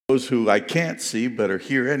Those who I can't see but are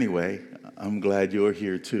here anyway, I'm glad you're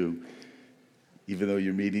here too, even though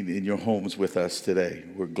you're meeting in your homes with us today.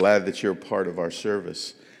 We're glad that you're a part of our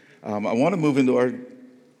service. I want to move into our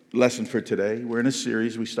lesson for today. We're in a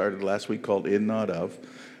series we started last week called In Not Of.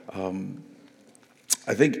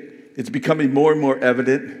 I think it's becoming more and more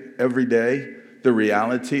evident every day, the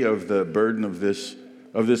reality of the burden of this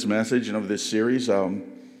message and of this series.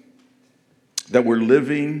 That we're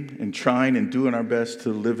living and trying and doing our best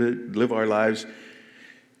to live our lives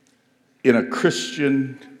in a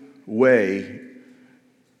Christian way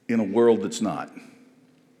in a world that's not,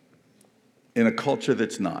 in a culture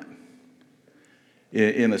that's not,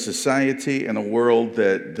 in a society and a world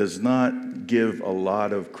that does not give a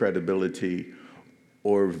lot of credibility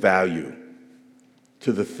or value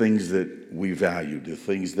to the things that we value, the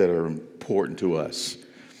things that are important to us.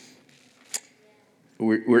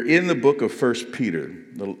 We're in the book of 1 Peter,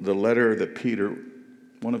 the letter that Peter,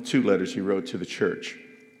 one of two letters he wrote to the church.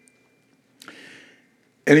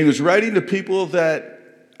 And he was writing to people that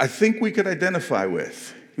I think we could identify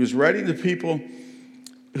with. He was writing to people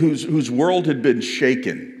whose world had been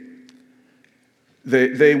shaken.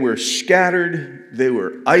 They were scattered, they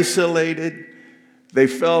were isolated, they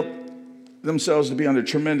felt themselves to be under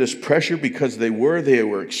tremendous pressure because they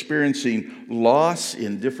were experiencing loss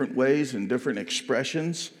in different ways and different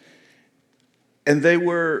expressions, and they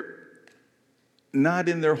were not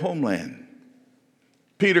in their homeland.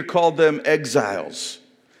 Peter called them exiles.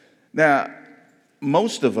 Now,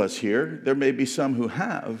 most of us here, there may be some who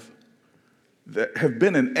have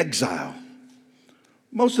been in exile.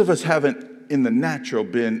 Most of us haven't in the natural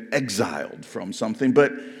been exiled from something,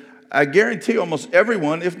 but I guarantee almost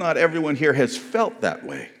everyone, if not everyone here, has felt that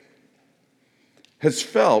way. Has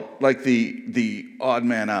felt like the odd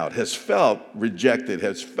man out, has felt rejected,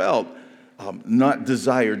 has felt not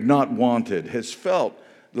desired, not wanted, has felt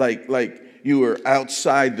like you were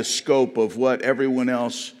outside the scope of what everyone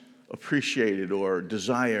else appreciated or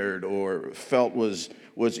desired or felt was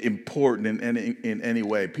important in any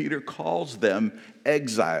way. Peter calls them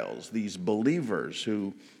exiles, these believers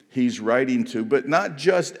who he's writing to, but not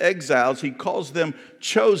just exiles, he calls them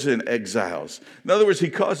chosen exiles. In other words,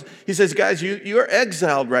 he says, guys, you're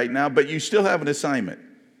exiled right now, but you still have an assignment.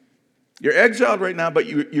 You're exiled right now, but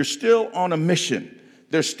you're still on a mission.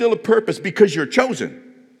 There's still a purpose because you're chosen.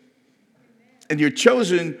 And you're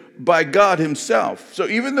chosen by God himself. So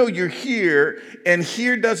even though you're here, and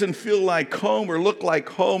here doesn't feel like home or look like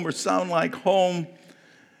home or sound like home,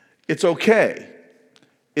 it's okay.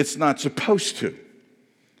 It's not supposed to.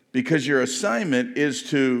 Because your assignment is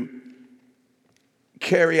to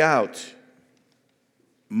carry out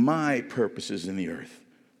my purposes in the earth,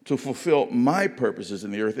 to fulfill my purposes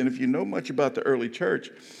in the earth. And if you know much about the early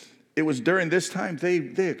church, it was during this time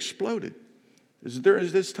they exploded. It was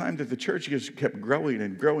during this time that the church just kept growing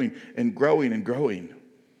and growing and growing and growing.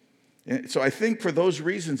 And so I think for those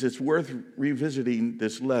reasons, it's worth revisiting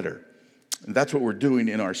this letter. And that's what we're doing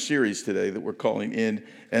in our series today that we're calling In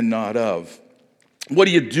and Not Of. What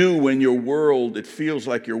do you do when your world, it feels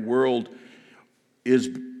like your world is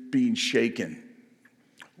being shaken?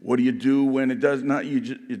 What do you do when it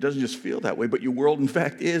doesn't just feel that way, but your world, in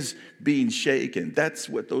fact, is being shaken? That's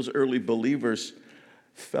what those early believers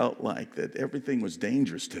felt like, that everything was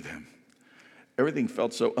dangerous to them. Everything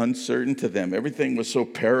felt so uncertain to them. Everything was so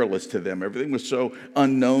perilous to them. Everything was so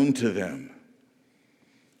unknown to them.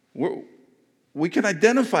 We can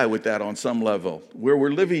identify with that on some level, where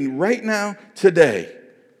we're living right now, today.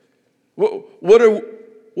 What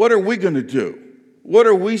are we going to do? What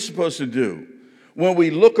are we supposed to do when we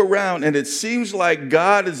look around and it seems like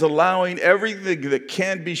God is allowing everything that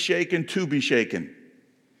can be shaken to be shaken?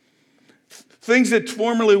 Things that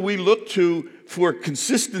formerly we looked to for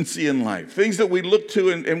consistency in life, things that we looked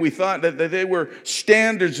to and we thought that they were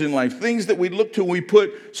standards in life, things that we looked to and we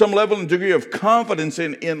put some level and degree of confidence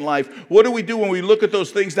in life. What do we do when we look at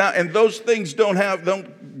those things now and those things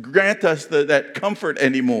don't grant us that comfort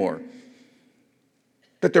anymore?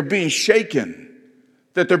 That they're being shaken,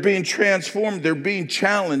 that they're being transformed, they're being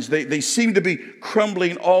challenged, they seem to be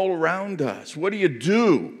crumbling all around us. What do you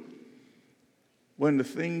do when the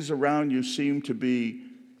things around you seem to be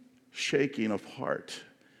shaking apart?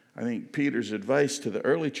 I think Peter's advice to the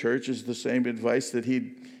early church is the same advice that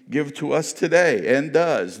he'd give to us today and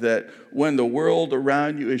does, that when the world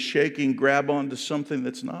around you is shaking, grab onto something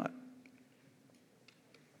that's not.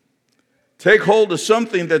 Take hold of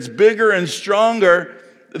something that's bigger and stronger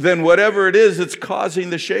than whatever it is that's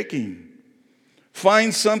causing the shaking.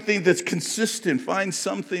 Find something that's consistent. Find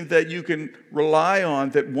something that you can rely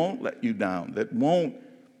on that won't let you down, that won't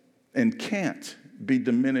and can't be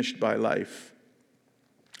diminished by life.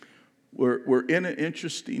 We're in an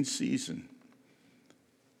interesting season.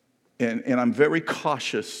 And I'm very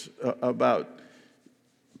cautious about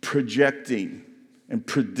projecting and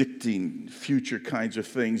predicting future kinds of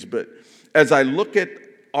things. But as I look at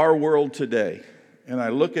our world today, and I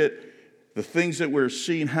look at the things that we're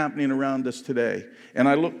seeing happening around us today, and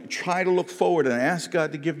I try to look forward and I ask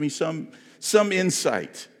God to give me some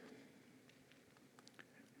insight.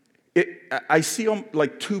 I see them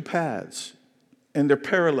like two paths, and they're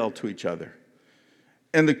parallel to each other.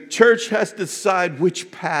 And the church has to decide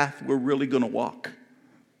which path we're really going to walk.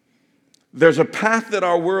 There's a path that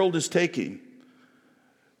our world is taking.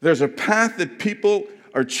 There's a path that people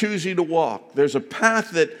are choosing to walk. There's a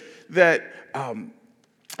path that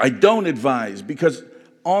I don't advise, because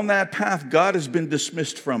on that path, God has been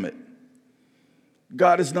dismissed from it.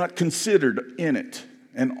 God is not considered in it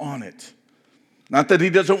and on it. Not that he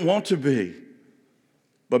doesn't want to be,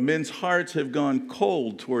 but men's hearts have gone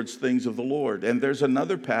cold towards things of the Lord. And there's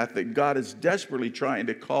another path that God is desperately trying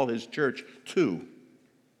to call his church to.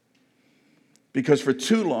 Because for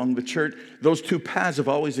too long, the church, those two paths have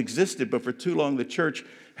always existed, but for too long, the church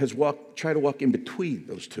has tried to walk in between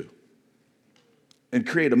those two and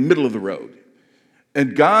create a middle of the road.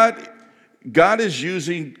 And God is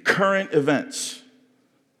using current events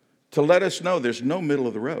to let us know there's no middle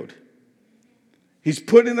of the road. He's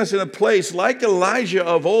putting us in a place like Elijah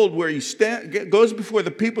of old, where he goes before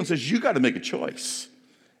the people and says, you got to make a choice.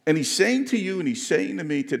 And he's saying to you and he's saying to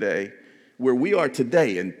me today, where we are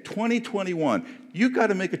today in 2021, you got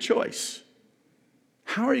to make a choice.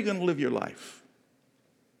 How are you going to live your life?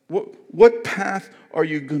 What path are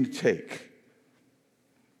you going to take?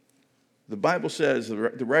 The Bible says, the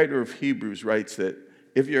writer of Hebrews writes that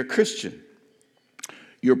if you're a Christian,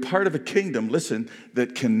 you're part of a kingdom, listen,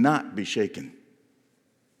 that cannot be shaken.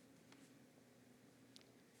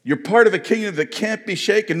 You're part of a kingdom that can't be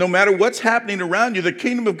shaken. No matter what's happening around you, the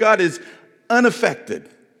kingdom of God is unaffected.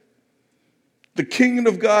 The kingdom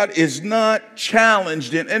of God is not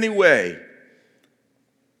challenged in any way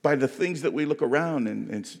by the things that we look around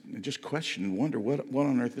and just question and wonder what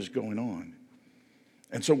on earth is going on.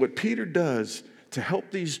 And so what Peter does to help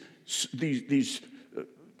these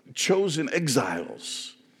chosen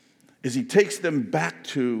exiles is he takes them back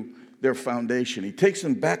to their foundation. He takes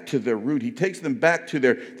them back to their root. He takes them back to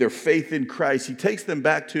their faith in Christ. He takes them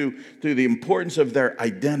back to the importance of their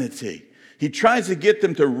identity. He tries to get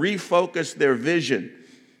them to refocus their vision.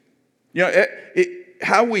 You know,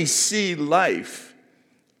 how we see life,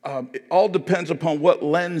 it all depends upon what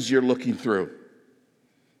lens you're looking through.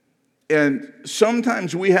 And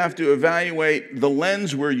sometimes we have to evaluate the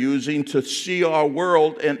lens we're using to see our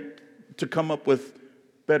world and to come up with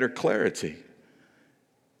better clarity.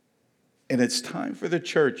 And it's time for the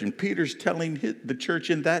church. And Peter's telling the church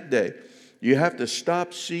in that day, you have to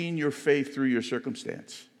stop seeing your faith through your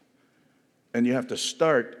circumstance. And you have to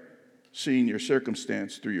start seeing your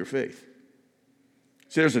circumstance through your faith.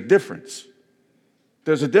 See, there's a difference.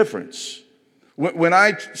 There's a difference. When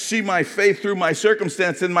I see my faith through my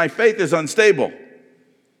circumstance, then my faith is unstable.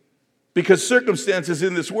 Because circumstances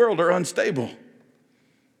in this world are unstable.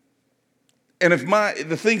 And if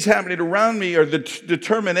the things happening around me are the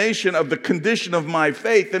determination of the condition of my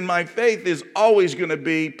faith, then my faith is always going to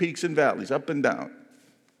be peaks and valleys, up and down.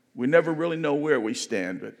 We never really know where we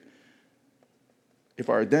stand, but if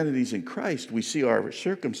our identity is in Christ, we see our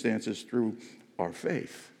circumstances through our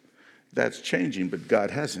faith. That's changing, but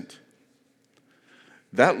God hasn't.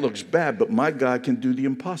 That looks bad, but my God can do the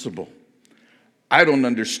impossible. I don't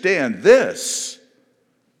understand this,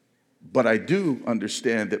 but I do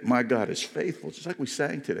understand that my God is faithful, just like we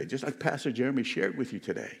sang today, just like Pastor Jeremy shared with you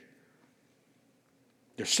today.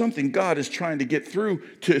 There's something God is trying to get through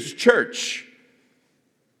to his church.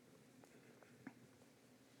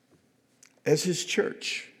 As his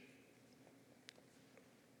church,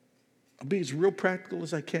 I'll be as real practical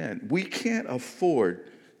as I can. We can't afford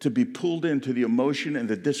to be pulled into the emotion and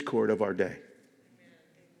the discord of our day.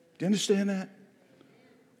 Do you understand that?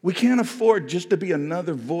 We can't afford just to be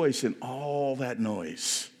another voice in all that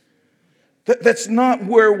noise. That's not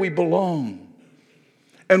where we belong.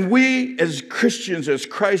 And we as Christians, as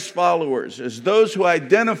Christ followers, as those who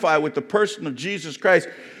identify with the person of Jesus Christ,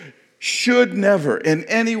 should never in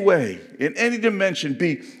any way, in any dimension,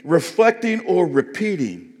 be reflecting or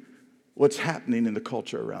repeating what's happening in the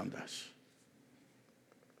culture around us.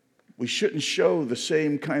 We shouldn't show the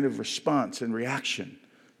same kind of response and reaction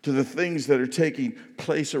to the things that are taking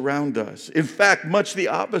place around us. In fact, much the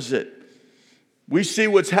opposite. We see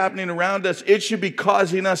what's happening around us. It should be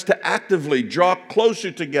causing us to actively draw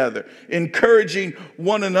closer together, encouraging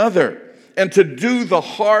one another, and to do the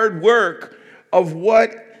hard work of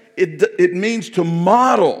what it means to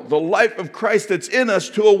model the life of Christ that's in us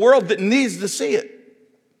to a world that needs to see it.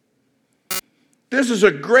 This is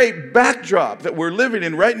a great backdrop that we're living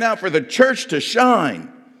in right now for the church to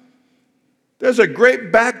shine. There's a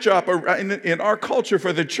great backdrop in our culture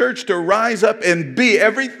for the church to rise up and be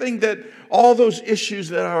everything that all those issues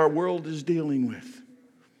that our world is dealing with.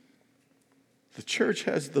 The church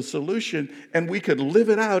has the solution, and we could live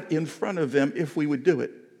it out in front of them if we would do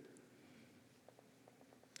it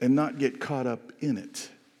and not get caught up in it.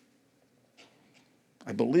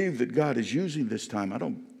 I believe that God is using this time.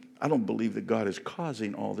 I don't believe that God is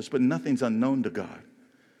causing all this, but nothing's unknown to God.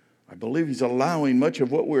 I believe he's allowing much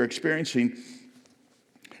of what we're experiencing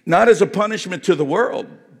not as a punishment to the world,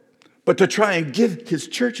 but to try and get his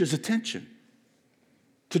church's attention,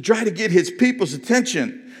 to try to get his people's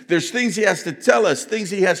attention. There's things he has to tell us, things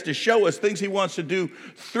he has to show us, things he wants to do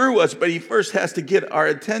through us, but he first has to get our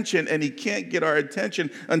attention, and he can't get our attention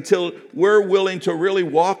until we're willing to really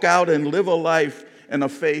walk out and live a life and a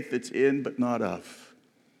faith that's in but not of.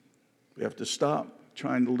 We have to stop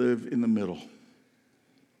trying to live in the middle.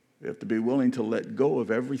 We have to be willing to let go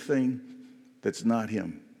of everything that's not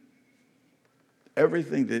him.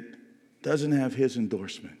 Everything that doesn't have his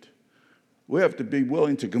endorsement. We have to be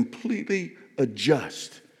willing to completely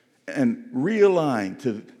adjust and realign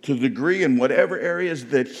to the degree in whatever areas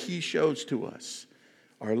that he shows to us.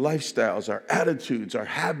 Our lifestyles, our attitudes, our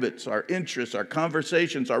habits, our interests, our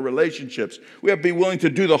conversations, our relationships. We have to be willing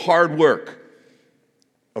to do the hard work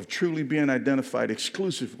of truly being identified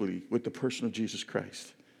exclusively with the person of Jesus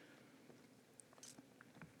Christ.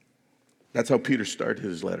 That's how Peter started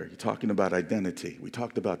his letter. He's talking about identity. We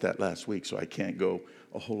talked about that last week, so I can't go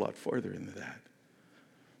a whole lot further into that.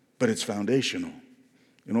 But it's foundational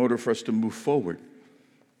in order for us to move forward.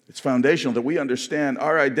 It's foundational that we understand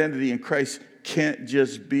our identity in Christ can't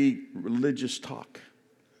just be religious talk.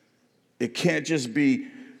 It can't just be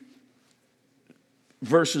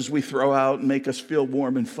verses we throw out and make us feel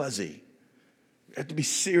warm and fuzzy. We have to be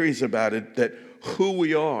serious about it, that who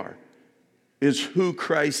we are is who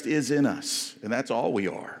Christ is in us. And that's all we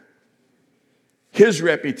are. His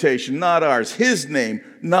reputation, not ours. His name,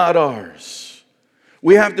 not ours.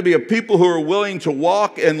 We have to be a people who are willing to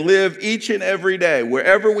walk and live each and every day,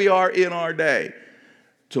 wherever we are in our day,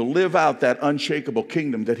 to live out that unshakable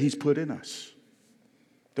kingdom that he's put in us,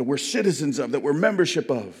 that we're citizens of, that we're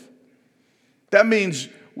membership of. That means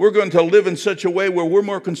we're going to live in such a way where we're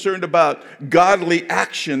more concerned about godly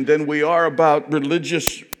action than we are about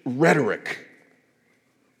religious rhetoric.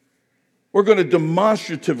 We're going to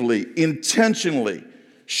demonstratively, intentionally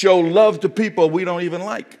show love to people we don't even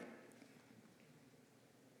like.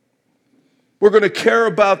 We're going to care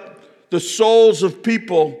about the souls of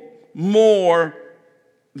people more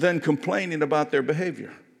than complaining about their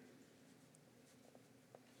behavior.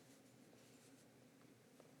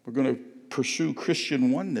 We're going to pursue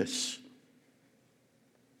Christian oneness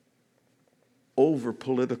over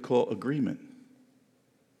political agreement.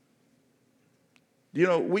 You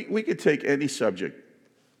know, we could take any subject.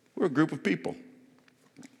 We're a group of people.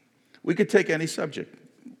 We could take any subject.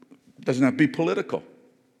 It doesn't have to be political.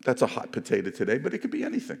 That's a hot potato today, but it could be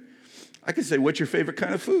anything. I could say, what's your favorite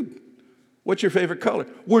kind of food? What's your favorite color?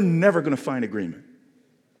 We're never going to find agreement.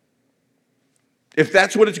 If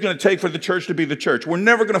that's what it's going to take for the church to be the church, we're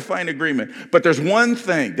never going to find agreement. But there's one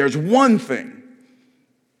thing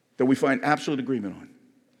that we find absolute agreement on. And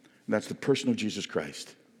that's the person of Jesus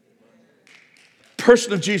Christ.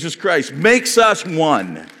 Person of Jesus Christ makes us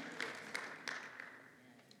one.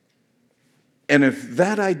 And if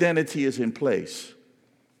that identity is in place,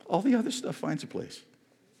 all the other stuff finds a place.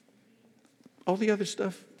 All the other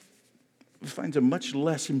stuff finds a much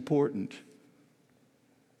less important.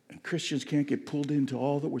 And Christians can't get pulled into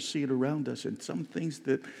all that we're seeing around us. And some things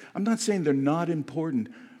that, I'm not saying they're not important,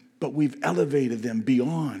 but we've elevated them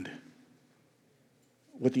beyond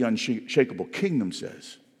what the unshakable kingdom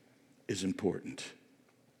says is important.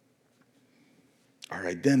 Our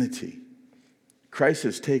identity. Christ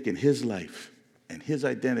has taken his life and his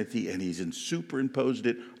identity and he's superimposed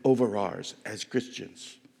it over ours as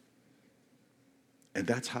Christians. And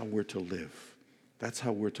that's how we're to live. That's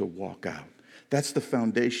how we're to walk out. That's the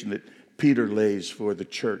foundation that Peter lays for the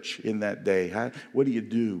church in that day. What do you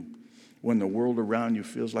do when the world around you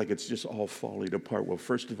feels like it's just all falling apart? Well,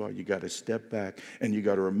 first of all, you got to step back and you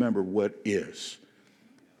got to remember what is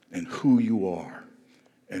and who you are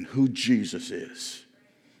and who Jesus is.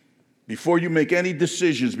 Before you make any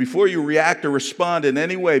decisions, before you react or respond in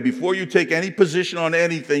any way, before you take any position on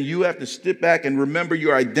anything, you have to step back and remember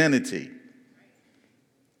your identity.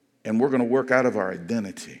 And we're going to work out of our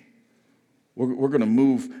identity. We're going to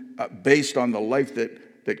move based on the life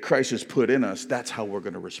that that Christ has put in us, that's how we're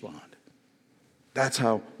going to respond. That's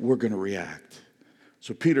how we're going to react.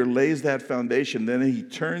 So Peter lays that foundation. Then he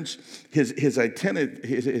turns his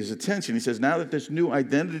attention. He says, now that this new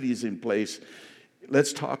identity is in place,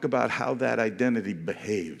 let's talk about how that identity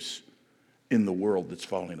behaves in the world that's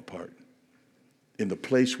falling apart, in the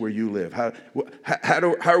place where you live. How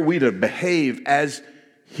are we to behave as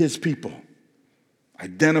his people,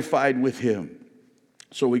 identified with him?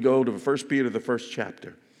 So we go to 1 Peter, the first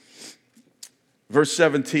chapter. Verse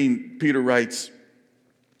 17, Peter writes,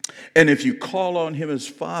 and if you call on him as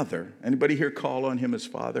Father, anybody here call on him as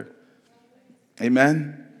Father?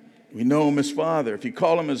 Amen? We know him as Father. If you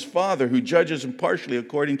call him as Father, who judges impartially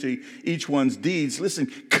according to each one's deeds, listen,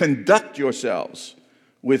 conduct yourselves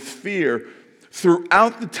with fear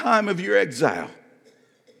throughout the time of your exile.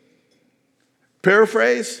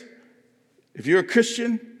 Paraphrase, if you're a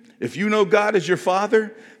Christian, if you know God as your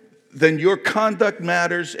Father, then your conduct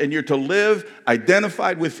matters, and you're to live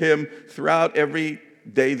identified with him throughout every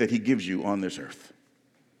day that he gives you on this earth.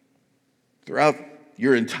 Throughout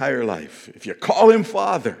your entire life. If you call him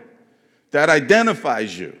Father, that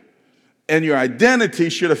identifies you. And your identity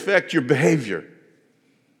should affect your behavior.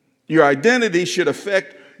 Your identity should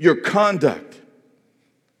affect your conduct.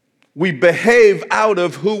 We behave out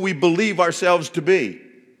of who we believe ourselves to be.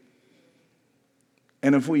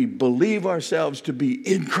 And if we believe ourselves to be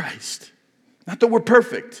in Christ, not that we're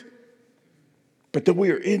perfect, but that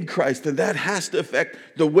we are in Christ, then that has to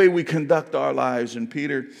affect the way we conduct our lives. And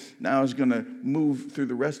Peter now is going to move through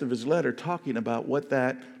the rest of his letter talking about what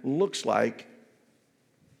that looks like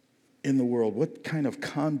in the world, what kind of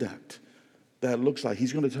conduct that looks like.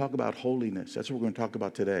 He's going to talk about holiness. That's what we're going to talk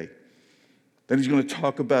about today. Then he's going to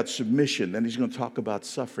talk about submission. Then he's going to talk about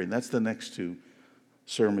suffering. That's the next two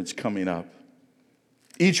sermons coming up.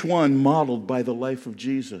 Each one modeled by the life of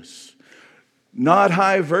Jesus. Not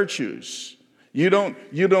high virtues. You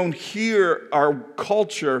don't hear our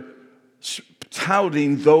culture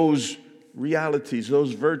touting those realities,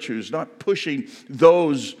 those virtues, not pushing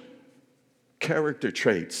those character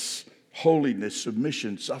traits, holiness,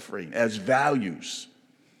 submission, suffering, as values.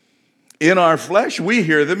 In our flesh, we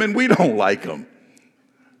hear them and we don't like them.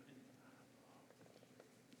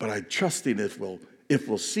 But I'm trusting if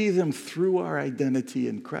we'll see them through our identity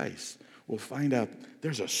in Christ, we'll find out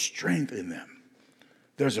there's a strength in them.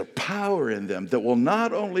 There's a power in them that will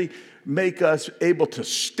not only make us able to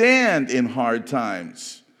stand in hard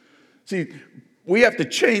times. See, we have to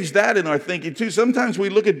change that in our thinking too. Sometimes we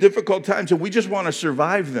look at difficult times and we just want to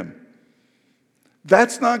survive them.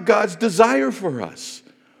 That's not God's desire for us.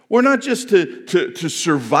 We're not just to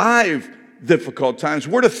survive difficult times.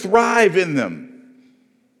 We're to thrive in them.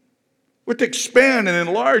 We're to expand and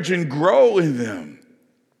enlarge and grow in them.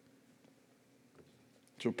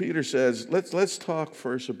 So Peter says, let's talk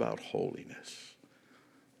first about holiness.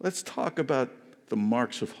 Let's talk about the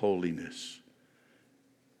marks of holiness.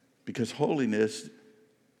 Because holiness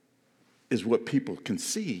is what people can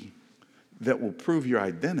see that will prove your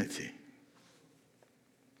identity.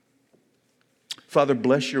 Father,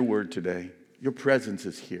 bless your word today. Your presence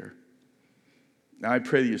is here. Now I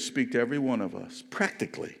pray that you speak to every one of us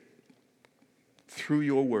practically through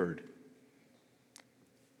your word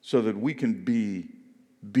so that we can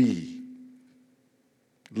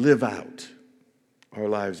live out our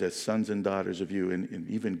lives as sons and daughters of you in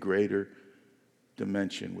even greater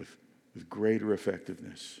dimension with greater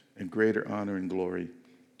effectiveness and greater honor and glory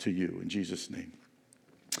to you. In Jesus' name,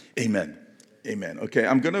 amen. Amen. Okay,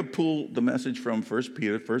 I'm going to pull the message from 1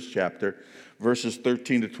 Peter, first chapter, verses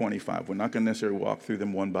 13 to 25. We're not going to necessarily walk through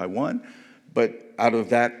them one by one, but out of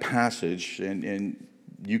that passage, and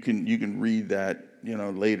you can read that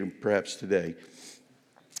later, perhaps today.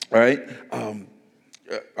 All right.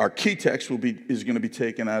 Our key text is going to be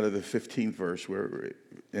taken out of the 15th verse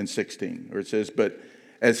in 16, where it says, "But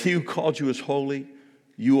as he who called you is holy,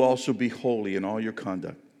 you also be holy in all your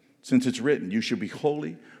conduct. Since it's written, you should be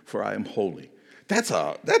holy, for I am holy." That's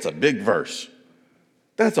a big verse.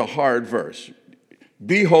 That's a hard verse.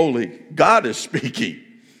 Be holy. God is speaking.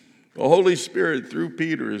 The Holy Spirit through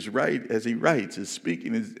Peter is right as he writes, is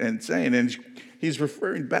speaking and saying, and he's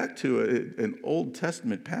referring back to an Old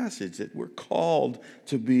Testament passage that we're called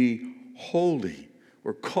to be holy.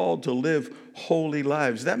 We're called to live holy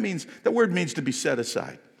lives. That word means to be set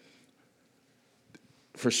aside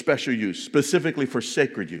for special use, specifically for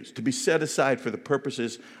sacred use, to be set aside for the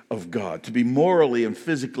purposes of God, to be morally and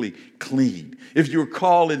physically clean. If you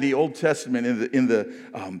recall in the Old Testament, in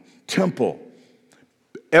the temple,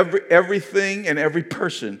 everything and every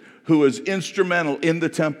person who was instrumental in the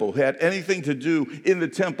temple, had anything to do in the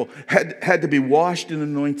temple, had to be washed and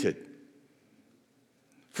anointed.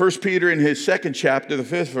 First Peter in his second chapter, the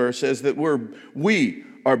 5th verse, says that we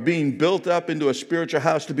are being built up into a spiritual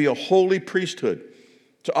house to be a holy priesthood,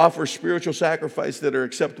 to offer spiritual sacrifice that are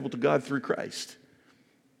acceptable to God through Christ.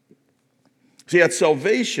 See, at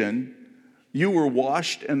salvation, you were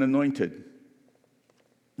washed and anointed.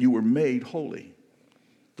 You were made holy.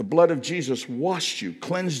 The blood of Jesus washed you,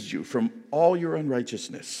 cleansed you from all your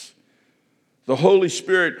unrighteousness. The Holy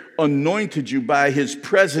Spirit anointed you by his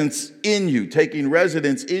presence in you, taking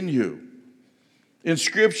residence in you. In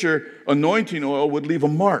Scripture, anointing oil would leave a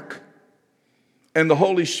mark. And the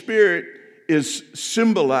Holy Spirit is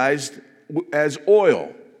symbolized as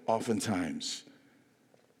oil oftentimes.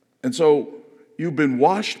 And so you've been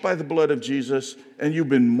washed by the blood of Jesus, and you've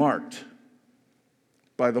been marked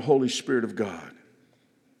by the Holy Spirit of God.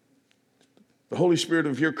 The Holy Spirit,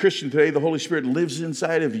 if you're a Christian today, the Holy Spirit lives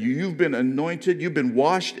inside of you. You've been anointed, you've been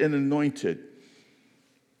washed and anointed.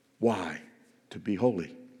 Why? To be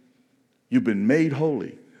holy. You've been made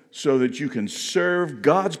holy so that you can serve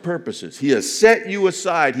God's purposes. He has set you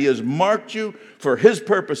aside. He has marked you for his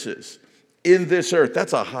purposes in this earth.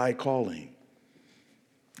 That's a high calling.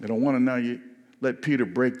 And I want to now let Peter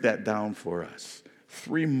break that down for us.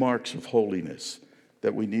 3 marks of holiness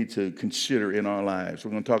that we need to consider in our lives. We're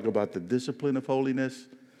going to talk about the discipline of holiness,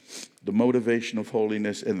 the motivation of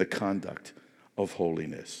holiness, and the conduct of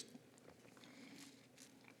holiness.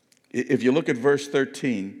 If you look at verse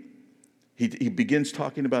 13, he begins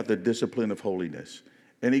talking about the discipline of holiness.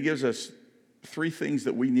 And he gives us 3 things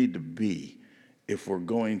that we need to be if we're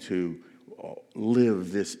going to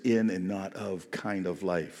live this in and not of kind of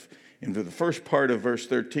life. In the first part of verse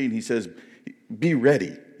 13, he says, be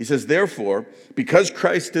ready. He says, therefore, because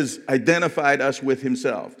Christ has identified us with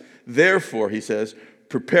himself, therefore, he says,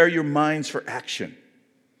 prepare your minds for action.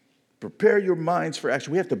 Prepare your minds for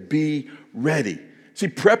action. We have to be ready. See,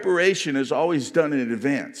 preparation is always done in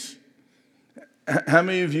advance. How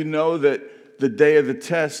many of you know that the day of the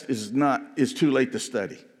test is too late to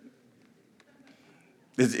study?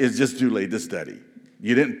 It's just too late to study.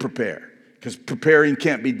 You didn't prepare. Because preparing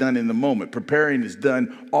can't be done in the moment. Preparing is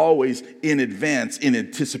done always in advance, in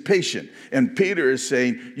anticipation. And Peter is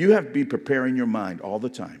saying, you have to be preparing your mind all the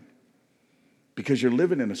time. Because you're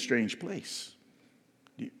living in a strange place.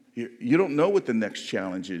 You don't know what the next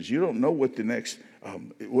challenge is. You don't know what the next,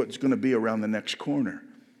 what's going to be around the next corner.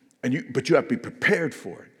 But you have to be prepared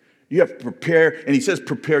for it. You have to prepare, and he says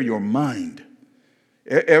prepare your mind.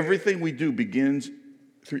 Everything we do begins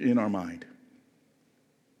in our mind.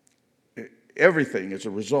 Everything is a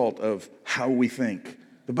result of how we think.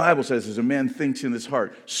 The Bible says, as a man thinks in his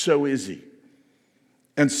heart, so is he.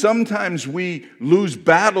 And sometimes we lose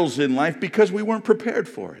battles in life because we weren't prepared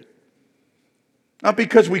for it. Not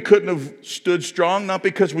because we couldn't have stood strong, not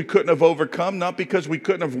because we couldn't have overcome, not because we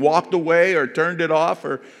couldn't have walked away or turned it off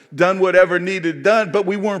or done whatever needed done, but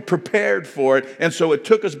we weren't prepared for it. And so it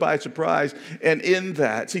took us by surprise. And in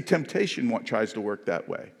that, see, temptation tries to work that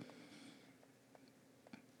way.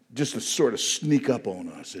 Just to sort of sneak up on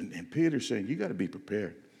us. And Peter's saying, you got to be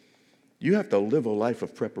prepared. You have to live a life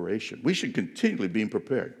of preparation. We should continually be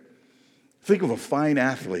prepared. Think of a fine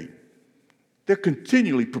athlete. They're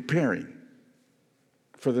continually preparing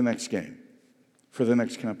for the next game, for the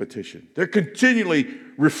next competition. They're continually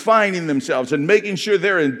refining themselves and making sure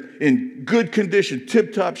they're in good condition,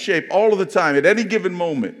 tip-top shape all of the time, at any given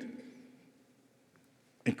moment.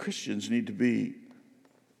 And Christians need to be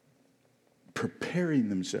preparing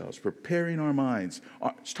themselves, preparing our minds.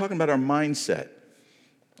 It's talking about our mindset.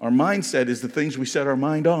 Our mindset is the things we set our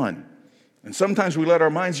mind on. And sometimes we let our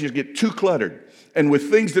minds just get too cluttered. And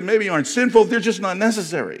with things that maybe aren't sinful, they're just not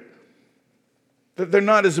necessary. That they're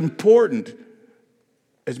not as important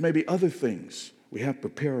as maybe other things. We have to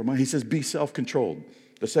prepare our mind. He says, be self-controlled.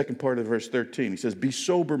 The second part of verse 13, he says, be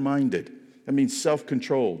sober-minded. That means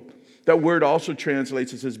self-controlled. That word also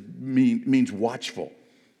translates, it says, means watchful.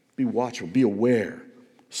 Be watchful, be aware,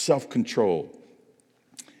 self-control.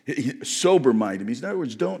 Sober-minded means, in other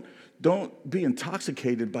words, don't be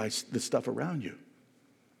intoxicated by the stuff around you.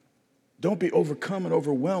 Don't be overcome and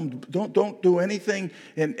overwhelmed. Don't do anything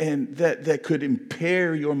and that could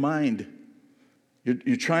impair your mind.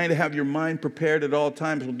 You're trying to have your mind prepared at all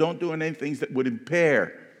times. Well, don't do anything that would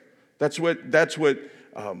impair. That's what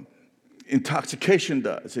intoxication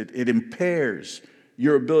does. It impairs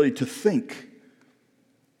your ability to think.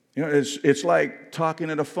 You know, it's like talking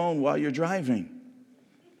at a phone while you're driving.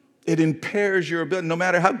 It impairs your ability, no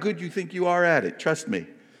matter how good you think you are at it, trust me.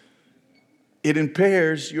 It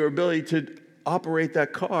impairs your ability to operate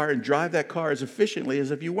that car and drive that car as efficiently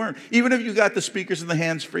as if you weren't. Even if you got the speakers and the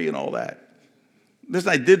hands-free and all that. Listen,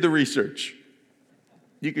 I did the research.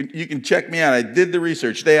 You can check me out. I did the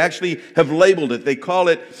research. They actually have labeled it. They call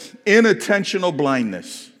it inattentional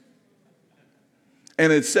blindness.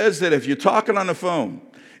 And it says that if you're talking on the phone,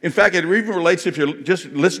 in fact, it even relates if you're just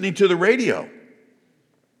listening to the radio,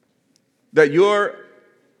 that your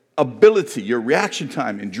ability, your reaction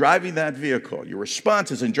time in driving that vehicle, your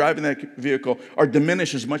responses in driving that vehicle are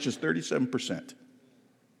diminished as much as 37%.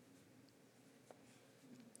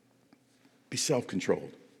 Be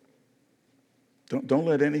self-controlled. Don't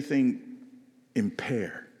let anything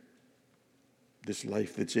impair this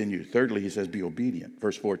life that's in you. Thirdly, he says, be obedient.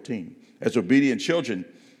 Verse 14. As obedient children,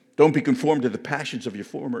 don't be conformed to the passions of your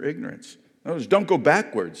former ignorance. Notice, don't go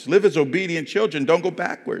backwards. Live as obedient children. Don't go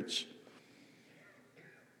backwards.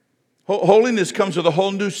 Holiness comes with a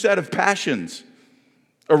whole new set of passions,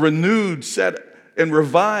 a renewed set and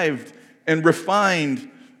revived and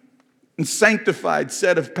refined and sanctified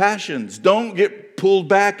set of passions. Don't get pulled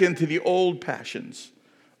back into the old passions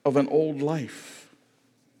of an old life.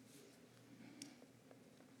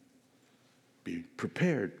 Be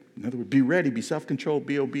prepared. In other words, be ready, be self-controlled,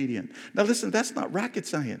 be obedient. Now listen, that's not rocket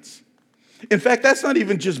science. In fact, that's not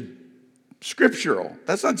even just scriptural.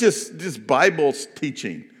 That's not just Bible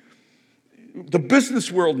teaching. The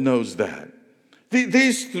business world knows that.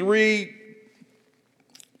 These three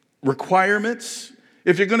requirements,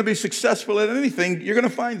 if you're going to be successful at anything, you're going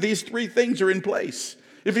to find these three things are in place.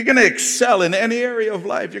 If you're going to excel in any area of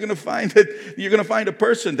life, you're going to find a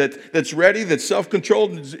person that's ready, that's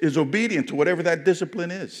self-controlled, and is obedient to whatever that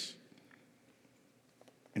discipline is.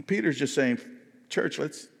 And Peter's just saying, church,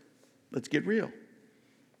 let's get real.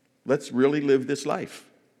 Let's really live this life.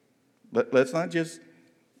 Let's not just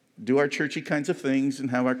do our churchy kinds of things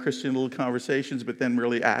and have our Christian little conversations, but then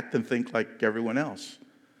really act and think like everyone else.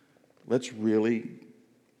 Let's really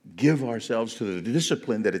give ourselves to the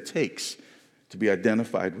discipline that it takes to be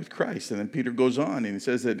identified with Christ. And then Peter goes on and he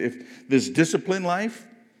says that if this discipline life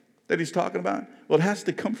that he's talking about, well, it has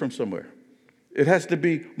to come from somewhere. It has to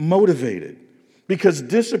be motivated, because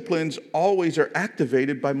disciplines always are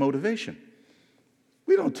activated by motivation.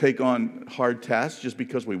 We don't take on hard tasks just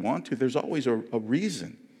because we want to. There's always a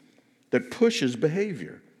reason that pushes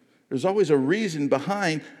behavior. There's always a reason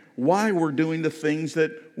behind why we're doing the things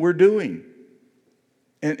that we're doing.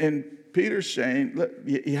 And Peter's saying, look,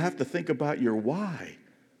 you have to think about your why.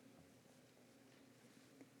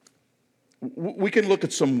 We can look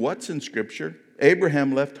at some what's in Scripture.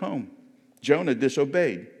 Abraham left home. Jonah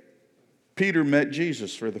disobeyed. Peter met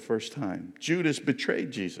Jesus for the first time. Judas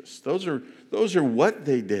betrayed Jesus. Those are what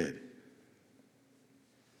they did.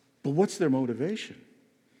 But what's their motivation?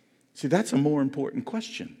 See, that's a more important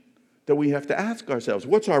question that we have to ask ourselves.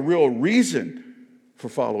 What's our real reason for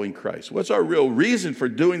following Christ? What's our real reason for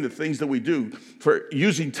doing the things that we do, for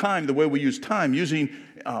using time the way we use time, using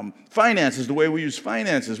finances the way we use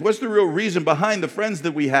finances? What's the real reason behind the friends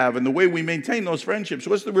that we have and the way we maintain those friendships?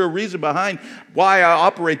 What's the real reason behind why I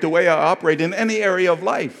operate the way I operate in any area of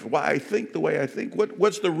life? Why I think the way I think?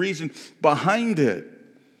 What's the reason behind it?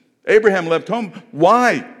 Abraham left home.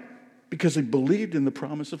 Why? Because he believed in the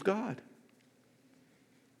promise of God.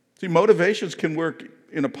 See, motivations can work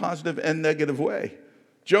in a positive and negative way.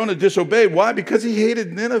 Jonah disobeyed. Why? Because he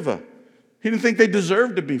hated Nineveh. He didn't think they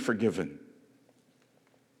deserved to be forgiven.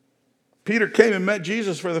 Peter came and met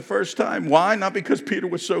Jesus for the first time. Why? Not because Peter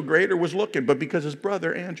was so great or was looking, but because his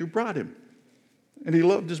brother Andrew brought him. And he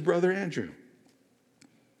loved his brother Andrew.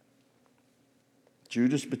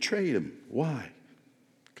 Judas betrayed him. Why?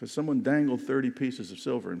 Because someone dangled 30 pieces of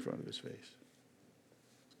silver in front of his face.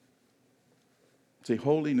 See,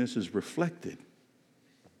 holiness is reflected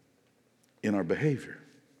in our behavior,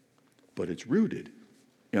 but it's rooted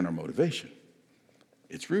in our motivation.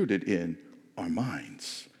 It's rooted in our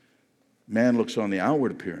minds. Man looks on the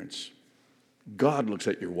outward appearance. God looks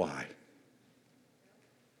at your why.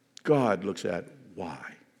 God looks at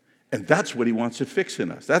why. And that's what he wants to fix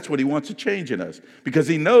in us. That's what he wants to change in us. Because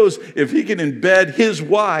he knows if he can embed his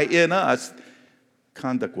why in us,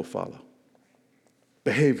 conduct will follow.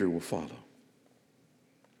 Behavior will follow.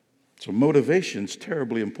 So motivation's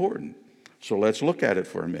terribly important. So let's look at it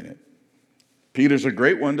for a minute. Peter's a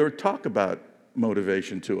great one to talk about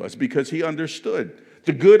motivation to us because he understood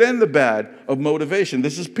the good and the bad of motivation.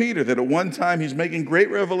 This is Peter, that at one time he's making great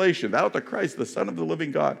revelation. Thou art the Christ, the Son of the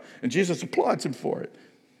living God. And Jesus applauds him for it.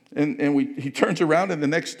 And he turns around, and the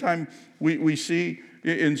next time we see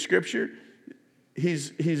in Scripture,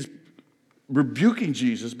 he's rebuking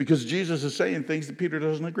Jesus because Jesus is saying things that Peter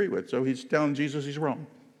doesn't agree with. So he's telling Jesus he's wrong.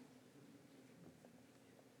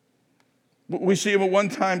 We see him at one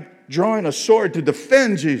time drawing a sword to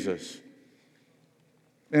defend Jesus.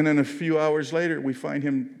 And then a few hours later, we find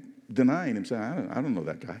him denying him, saying, I don't know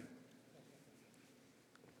that guy.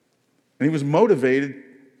 And he was motivated.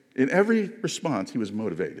 In every response, he was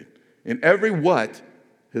motivated. In every what,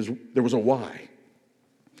 there was a why.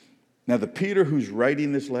 Now, the Peter who's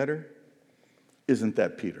writing this letter isn't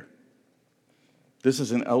that Peter. This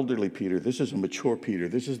is an elderly Peter. This is a mature Peter.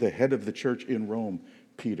 This is the head of the church in Rome,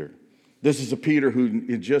 Peter. This is a Peter who,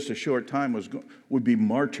 in just a short time, would be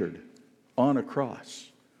martyred on a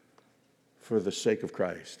cross for the sake of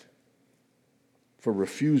Christ, for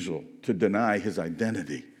refusal to deny his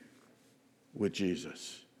identity with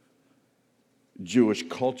Jesus. Jewish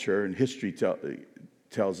culture and history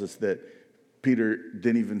tells us that Peter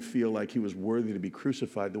didn't even feel like he was worthy to be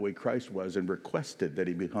crucified the way Christ was and requested that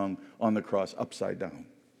he be hung on the cross upside down.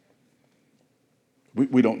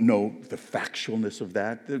 We don't know the factualness of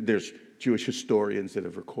that. There's Jewish historians that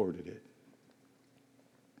have recorded it.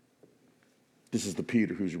 This is the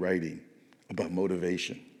Peter who's writing about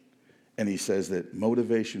motivation. And he says that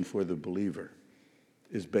motivation for the believer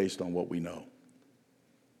is based on what we know.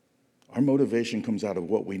 Our motivation comes out of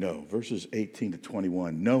what we know. Verses 18 to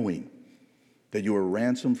 21, knowing that you are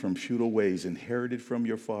ransomed from futile ways inherited from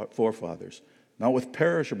your forefathers, not with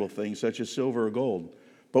perishable things such as silver or gold,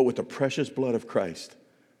 but with the precious blood of Christ.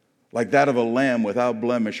 Like that of a lamb without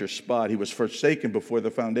blemish or spot, he was forsaken before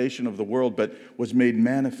the foundation of the world, but was made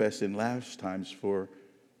manifest in last times for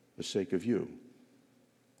the sake of you,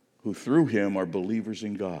 who through him are believers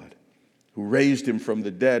in God, who raised him from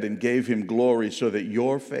the dead and gave him glory, so that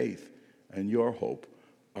your faith and your hope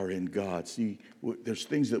are in God. See, there's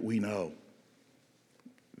things that we know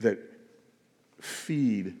that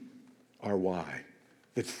feed our why,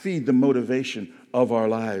 that feed the motivation of our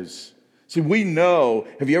lives. See, we know,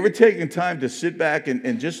 have you ever taken time to sit back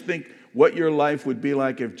and just think what your life would be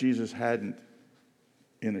like if Jesus hadn't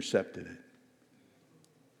intercepted it?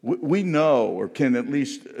 We know, or can at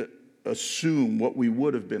least assume what we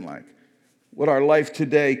would have been like, what our life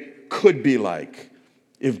today could be like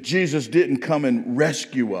if Jesus didn't come and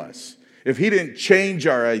rescue us, if he didn't change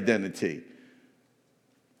our identity.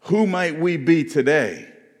 Who might we be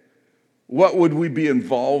today? What would we be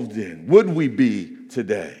involved in? Would we be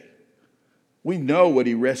today? We know what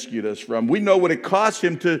he rescued us from. We know what it cost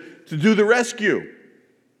him to do the rescue.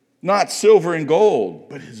 Not silver and gold,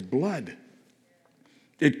 but his blood.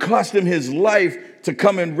 It cost him his life to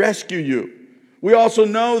come and rescue you. We also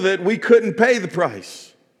know that we couldn't pay the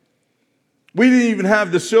price. We didn't even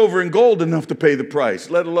have the silver and gold enough to pay the price,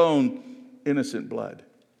 let alone innocent blood,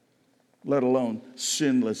 let alone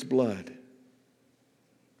sinless blood.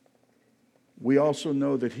 We also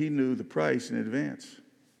know that he knew the price in advance.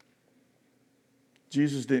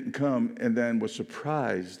 Jesus didn't come and then was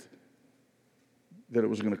surprised that it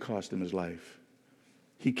was going to cost him his life.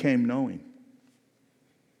 He came knowing.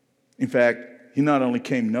 In fact, he not only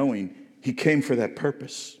came knowing, he came for that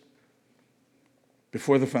purpose.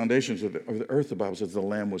 Before the foundations of the earth, the Bible says the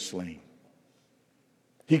Lamb was slain.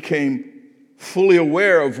 He came fully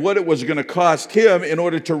aware of what it was going to cost him in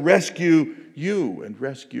order to rescue you and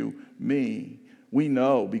rescue me. We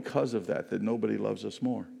know because of that nobody loves us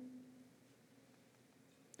more.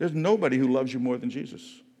 There's nobody who loves you more than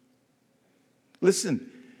Jesus.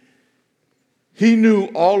 Listen, he knew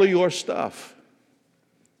all of your stuff,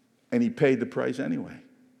 and he paid the price anyway.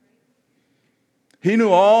 He knew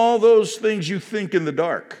all those things you think in the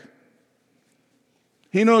dark.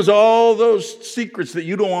 He knows all those secrets that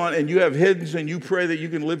you don't want and you have hidden, and you pray that you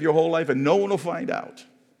can live your whole life and no one will find out.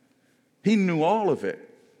 He knew all of it.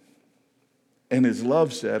 And his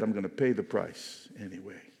love said, I'm going to pay the price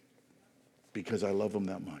anyway because I love him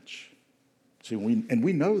that much. See,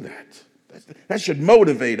 we know that. That should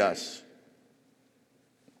motivate us.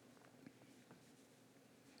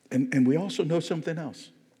 And we also know something else.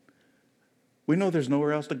 We know there's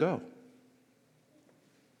nowhere else to go.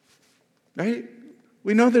 Right?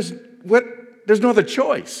 We know there's no other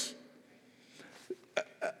choice.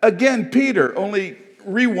 Again, Peter, only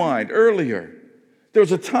rewind earlier. There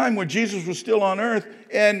was a time when Jesus was still on earth,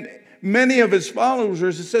 and many of his followers,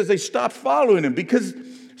 it says, they stopped following him because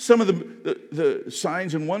some of the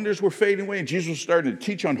signs and wonders were fading away, and Jesus was starting to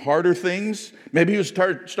teach on harder things. Maybe he was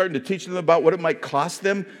starting to teach them about what it might cost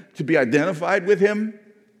them to be identified with him.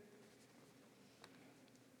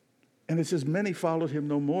 And it says, many followed him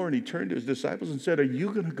no more, and he turned to his disciples and said, are you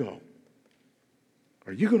going to go?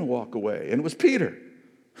 Are you going to walk away? And it was Peter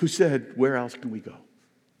who said, where else can we go?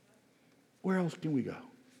 Where else can we go?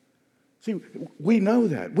 See, we know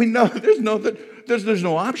that. We know there's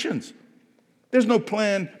no options. There's no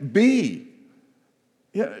plan B.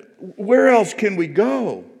 Yeah, where else can we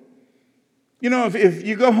go? You know, if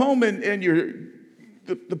you go home and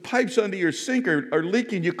the pipes under your sink are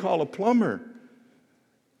leaking, you call a plumber.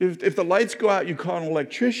 If the lights go out, you call an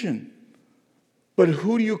electrician. But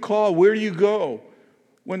who do you call? Where do you go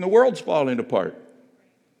when the world's falling apart?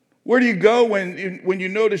 Where do you go when you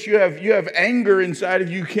notice you have anger inside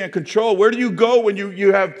of you can't control? Where do you go when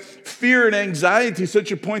you have fear and anxiety to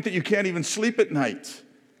such a point that you can't even sleep at night?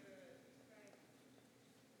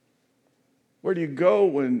 Where do you go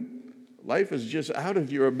when life is just out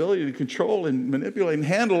of your ability to control and manipulate and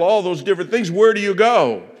handle all those different things? Where do you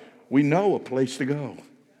go? We know a place to go.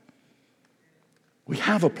 We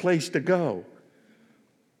have a place to go.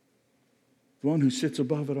 The one who sits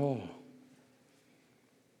above it all.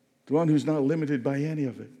 The one who's not limited by any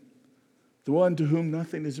of it. The one to whom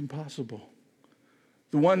nothing is impossible.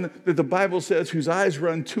 The one that the Bible says whose eyes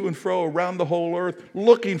run to and fro around the whole earth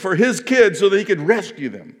looking for his kids so that he can rescue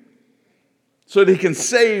them. So that he can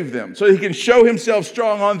save them. So that he can show himself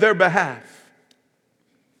strong on their behalf.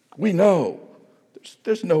 We know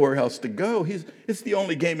there's nowhere else to go. It's the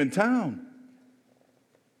only game in town.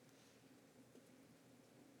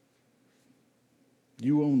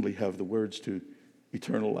 You only have the words to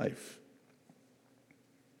eternal life.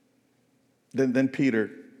 Then Peter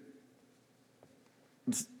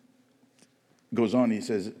goes on, he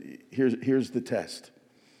says, here's the test.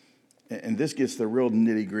 And this gets the real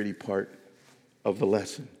nitty-gritty part of the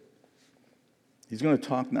lesson. He's going to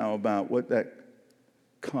talk now about what that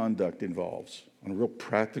conduct involves on real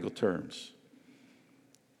practical terms.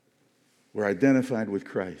 We're identified with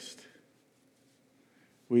Christ.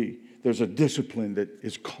 There's a discipline that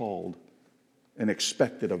is called and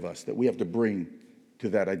expected of us that we have to bring to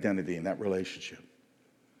that identity and that relationship.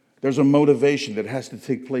 There's a motivation that has to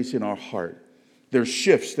take place in our heart. There's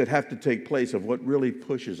shifts that have to take place of what really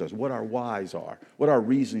pushes us, what our whys are, what our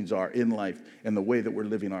reasonings are in life and the way that we're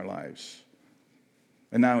living our lives.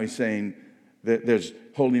 And now he's saying that there's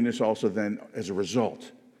holiness also then as a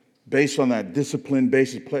result. Based on that discipline,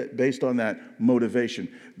 based on that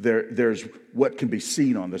motivation, there's what can be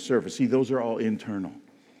seen on the surface. See, those are all internal.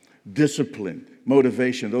 Discipline,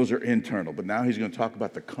 motivation, those are internal. But now he's going to talk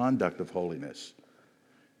about the conduct of holiness.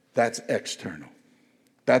 That's external.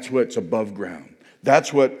 That's what's above ground.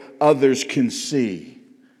 That's what others can see.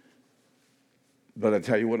 But I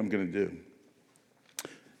tell you what I'm going to do.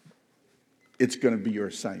 It's going to be your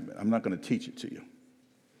assignment. I'm not going to teach it to you.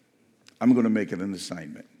 I'm going to make it an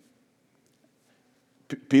assignment.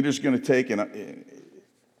 Peter's going to take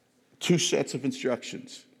two sets of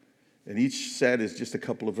instructions. And each set is just a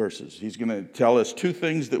couple of verses. He's going to tell us two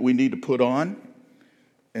things that we need to put on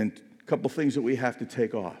and a couple of things that we have to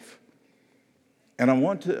take off. And I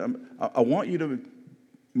want you to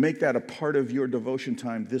make that a part of your devotion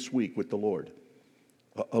time this week with the Lord.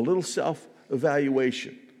 A little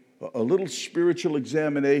self-evaluation, a little spiritual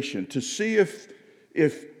examination to see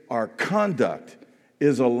if our conduct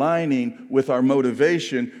is aligning with our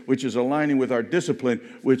motivation, which is aligning with our discipline,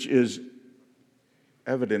 which is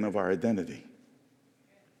evident of our identity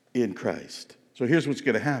in Christ. So here's what's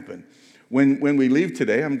going to happen. When we leave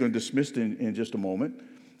today, I'm going to dismiss in just a moment.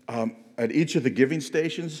 At each of the giving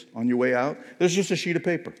stations on your way out, there's just a sheet of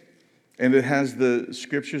paper. And it has the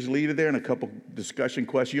scriptures leaded there and a couple discussion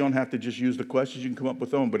questions. You don't have to just use the questions. You can come up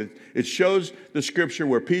with them. But it shows the scripture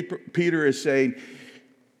where Peter is saying,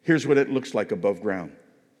 here's what it looks like above ground.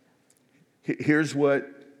 Here's what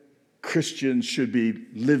Christians should be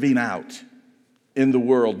living out in the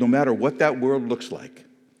world, no matter what that world looks like.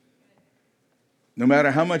 No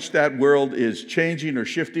matter how much that world is changing or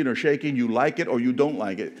shifting or shaking, you like it or you don't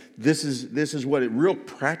like it. This is what real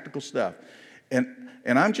practical stuff.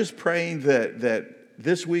 And I'm just praying that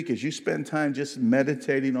this week, as you spend time just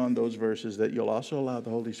meditating on those verses, that you'll also allow the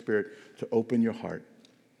Holy Spirit to open your heart.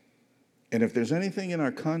 And if there's anything in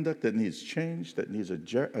our conduct that needs changed, that needs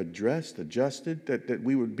addressed, adjusted, that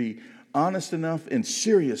we would be honest enough and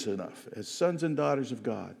serious enough as sons and daughters of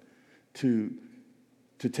God to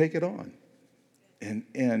take it on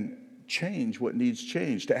and change what needs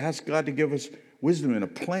changed, to ask God to give us wisdom and a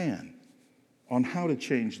plan on how to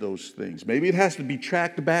change those things. Maybe it has to be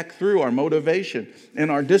tracked back through our motivation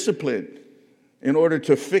and our discipline in order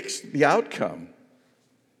to fix the outcome.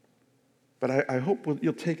 But I hope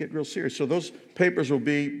you'll take it real serious. So those papers will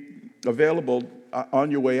be available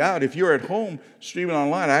on your way out. If you're at home streaming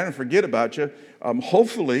online, I didn't forget about you.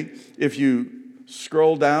 Hopefully, if you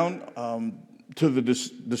scroll down to the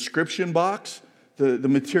description box, the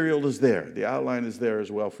material is there. The outline is there as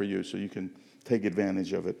well for you, so you can take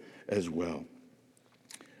advantage of it as well.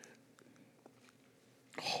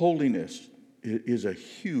 Holiness is a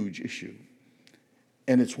huge issue,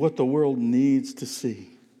 and it's what the world needs to see.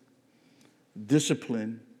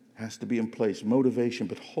 Discipline has to be in place, motivation,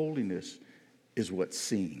 but holiness is what's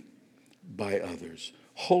seen by others.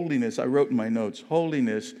 Holiness, I wrote in my notes,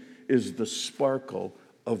 holiness is the sparkle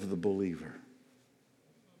of the believer.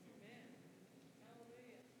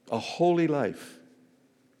 A holy life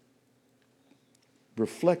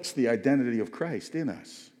reflects the identity of Christ in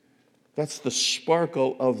us. That's the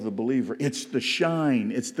sparkle of the believer. It's the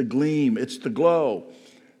shine, it's the gleam, it's the glow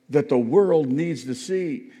that the world needs to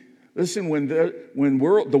see. Listen, when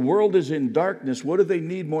the world is in darkness, what do they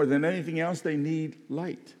need more than anything else? They need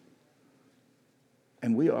light.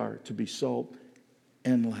 And we are to be salt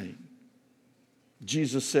and light.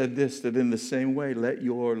 Jesus said this, that in the same way, let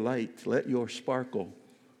your light, let your sparkle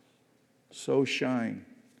so shine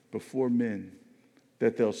before men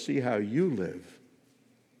that they'll see how you live.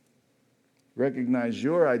 Recognize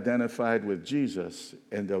you're identified with Jesus,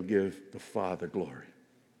 and they'll give the Father glory.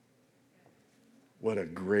 What a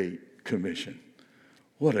great commission.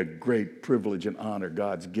 What a great privilege and honor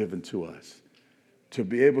God's given to us. To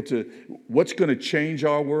be able to, what's going to change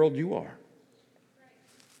our world? You are.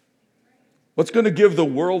 What's going to give the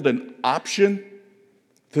world an option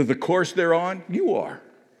to the course they're on? You are.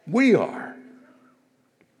 We are.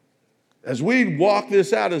 As we walk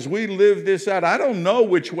this out, as we live this out, I don't know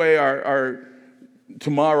which way our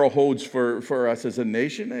tomorrow holds for us as a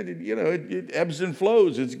nation. It ebbs and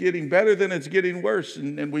flows. It's getting better, then it's getting worse.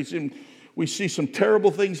 And we see some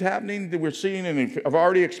terrible things happening that we're seeing, and have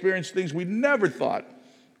already experienced things we never thought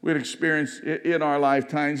we'd experience in our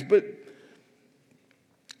lifetimes. But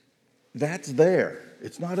that's there.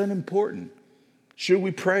 It's not unimportant. Should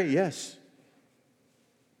we pray? Yes.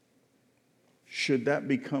 Should that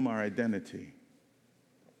become our identity?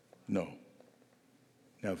 No.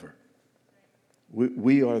 Never.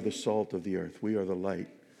 We are the salt of the earth. We are the light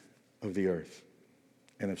of the earth.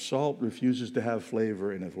 And if salt refuses to have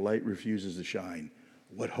flavor and if light refuses to shine,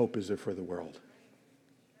 what hope is there for the world?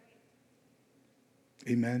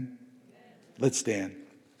 Amen? Let's stand.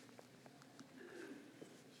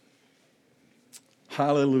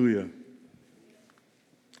 Hallelujah.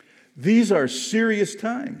 These are serious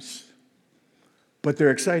times, but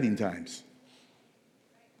they're exciting times.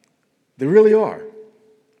 They really are.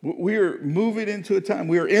 We are moving into a time.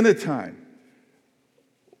 We are in a time.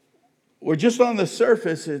 We're just on the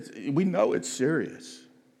surface. We know it's serious,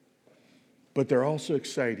 but they're also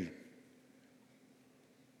exciting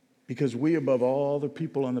because we, above all the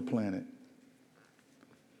people on the planet,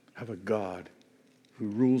 have a God who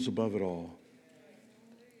rules above it all.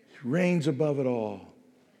 He reigns above it all.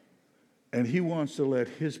 And he wants to let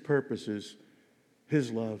his purposes, his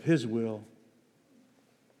love, his will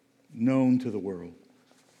known to the world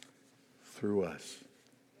through us.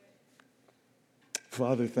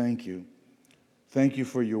 Father, thank you. Thank you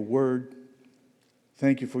for your word.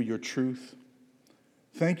 Thank you for your truth.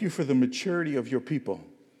 Thank you for the maturity of your people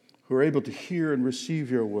who are able to hear and receive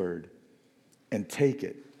your word and take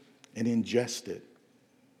it and ingest it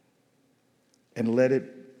and let it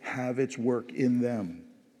have its work in them.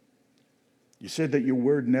 You said that your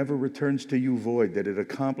word never returns to you void, that it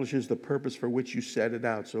accomplishes the purpose for which you set it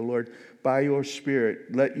out. So, Lord, by your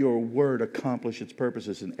Spirit, let your word accomplish its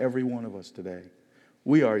purposes in every one of us today.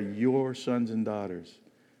 We are your sons and daughters.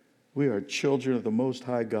 We are children of the Most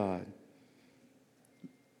High God.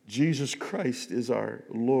 Jesus Christ is our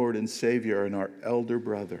Lord and Savior and our elder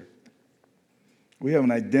brother. We have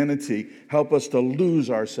an identity. Help us to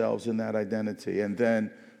lose ourselves in that identity, and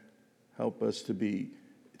then help us to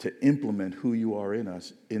implement who you are in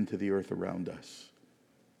us into the earth around us.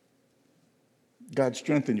 God,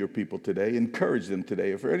 strengthen your people today. Encourage them today.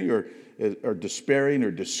 If any are despairing or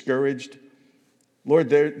discouraged, Lord,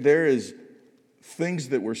 there is things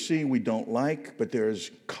that we're seeing we don't like, but there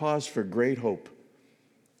is cause for great hope.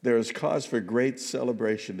 There is cause for great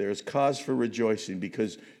celebration. There is cause for rejoicing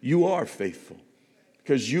because you are faithful,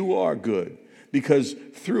 because you are good, because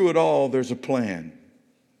through it all there's a plan.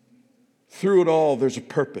 Through it all, there's a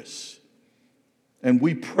purpose. And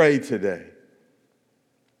we pray today.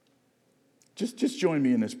 Just join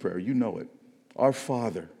me in this prayer. You know it. Our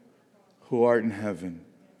Father, who art in heaven,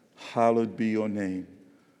 hallowed be your name.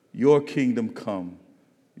 Your kingdom come.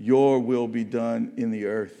 Your will be done in the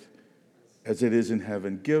earth as it is in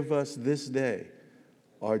heaven. Give us this day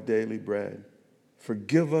our daily bread.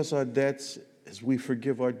 Forgive us our debts as we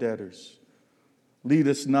forgive our debtors. Lead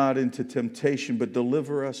us not into temptation, but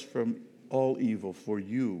deliver us from all evil. For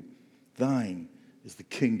you, thine is the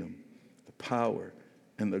kingdom, the power,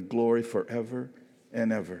 and the glory forever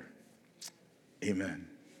and ever. Amen.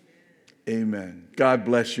 Amen. God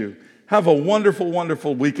bless you. Have a wonderful,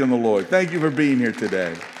 wonderful week in the Lord. Thank you for being here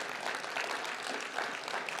today.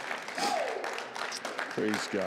 Praise God.